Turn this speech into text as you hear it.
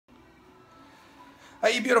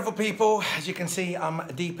Hey, you beautiful people. As you can see, I'm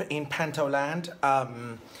deep in Panto land.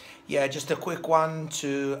 Yeah, just a quick one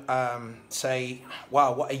to say,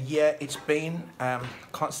 wow, what a year it's been.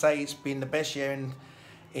 Can't say it's been the best year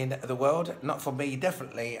in the world. Not for me,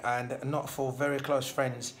 definitely, and not for very close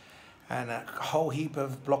friends and a whole heap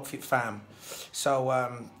of Blockfit fam.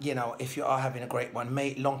 So, you know, if you are having a great one, may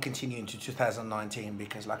it long continue into 2019,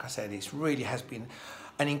 because like I said, it really has been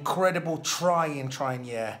an incredible trying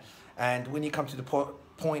year. And when you come to the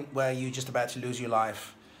point where you're just about to lose your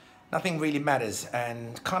life, nothing really matters.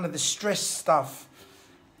 And kind of the stress stuff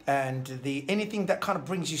and anything that kind of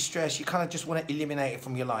brings you stress, you kind of just want to eliminate it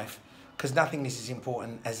from your life, because nothing is as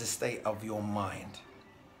important as the state of your mind.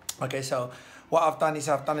 Okay, so what I've done is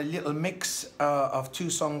I've done a little mix of 2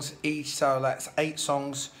 songs each, so that's 8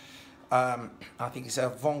 songs. I think it's a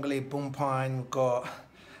Vongole Boom Pine, got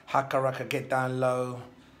Haka Raka Get Down Low,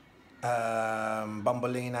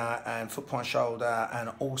 Bambolina and Foot Point Shoulder, and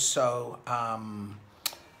also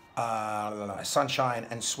Sunshine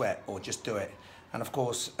and Sweat, or Just Do It. And of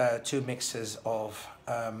course 2 mixes of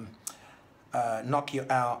Knock You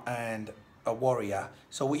Out and a Warrior.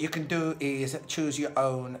 So what you can do is choose your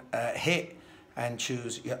own hit and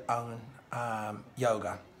choose your own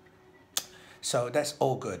yoga. So that's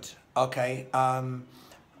all good. Okay.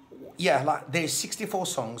 Yeah, like there's 64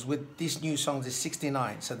 songs. With these new songs, there's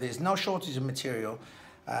 69. So there's no shortage of material.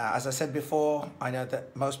 As I said before, I know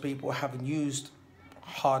that most people haven't used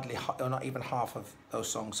hardly or not even half of those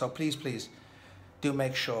songs. So please do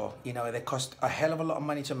make sure, you know, they cost a hell of a lot of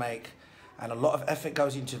money to make and a lot of effort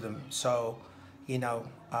goes into them. So, you know,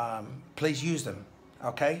 please use them.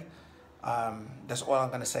 Okay. That's all I'm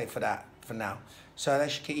going to say for that for now. So that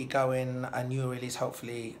should get you going. A new release,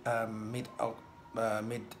 hopefully mid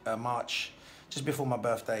March, just before my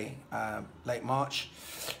birthday, late March.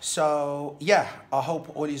 So yeah, I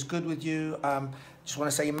hope all is good with you. Just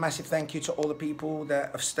want to say a massive thank you to all the people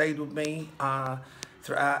that have stayed with me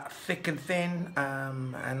throughout thick and thin,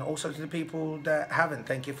 and also to the people that haven't.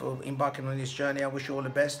 Thank you for embarking on this journey. I wish you all the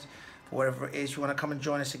best for whatever it is. If you want to come and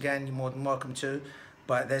join us again, you're more than welcome to.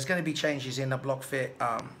 But there's going to be changes in the Blockfit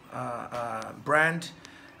brand.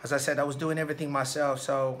 As I said, I was doing everything myself,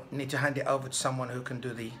 so I need to hand it over to someone who can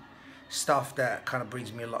do the stuff that kind of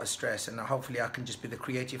brings me a lot of stress, and hopefully I can just be the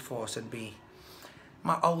creative force and be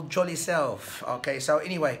my old jolly self. Okay, so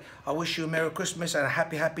anyway, I wish you a Merry Christmas and a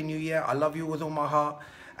happy New Year. I love you with all my heart,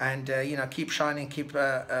 and you know, keep shining, keep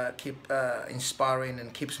inspiring,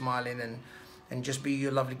 and keep smiling, and just be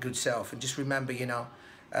your lovely good self. And just remember, you know,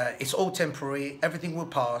 it's all temporary. Everything will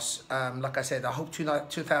pass. Like I said, I hope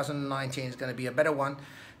 2019 is going to be a better one.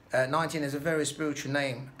 19 is a very spiritual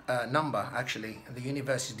number, actually. The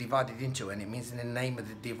universe is divided into, and it means in the name of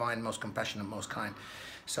the divine, most compassionate, most kind.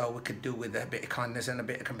 So we could do with a bit of kindness and a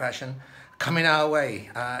bit of compassion coming our way.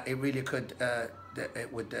 It really could,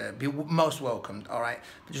 it would be most welcomed, all right?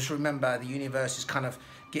 But just remember, the universe is kind of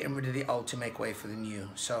getting rid of the old to make way for the new.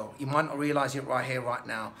 So you might not realize it right here, right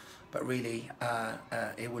now, but really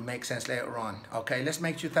it would make sense later on. Okay, let's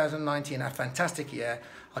make 2019 a fantastic year.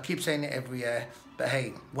 I keep saying it every year, but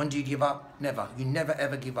hey, when do you give up? Never. You never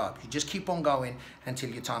ever give up. You just keep on going until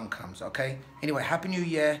your time comes, okay? Anyway, Happy New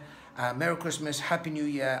Year, Merry Christmas, Happy New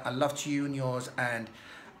Year. I love to you and yours, and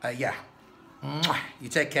yeah, you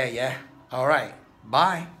take care, yeah? All right,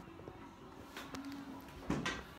 bye.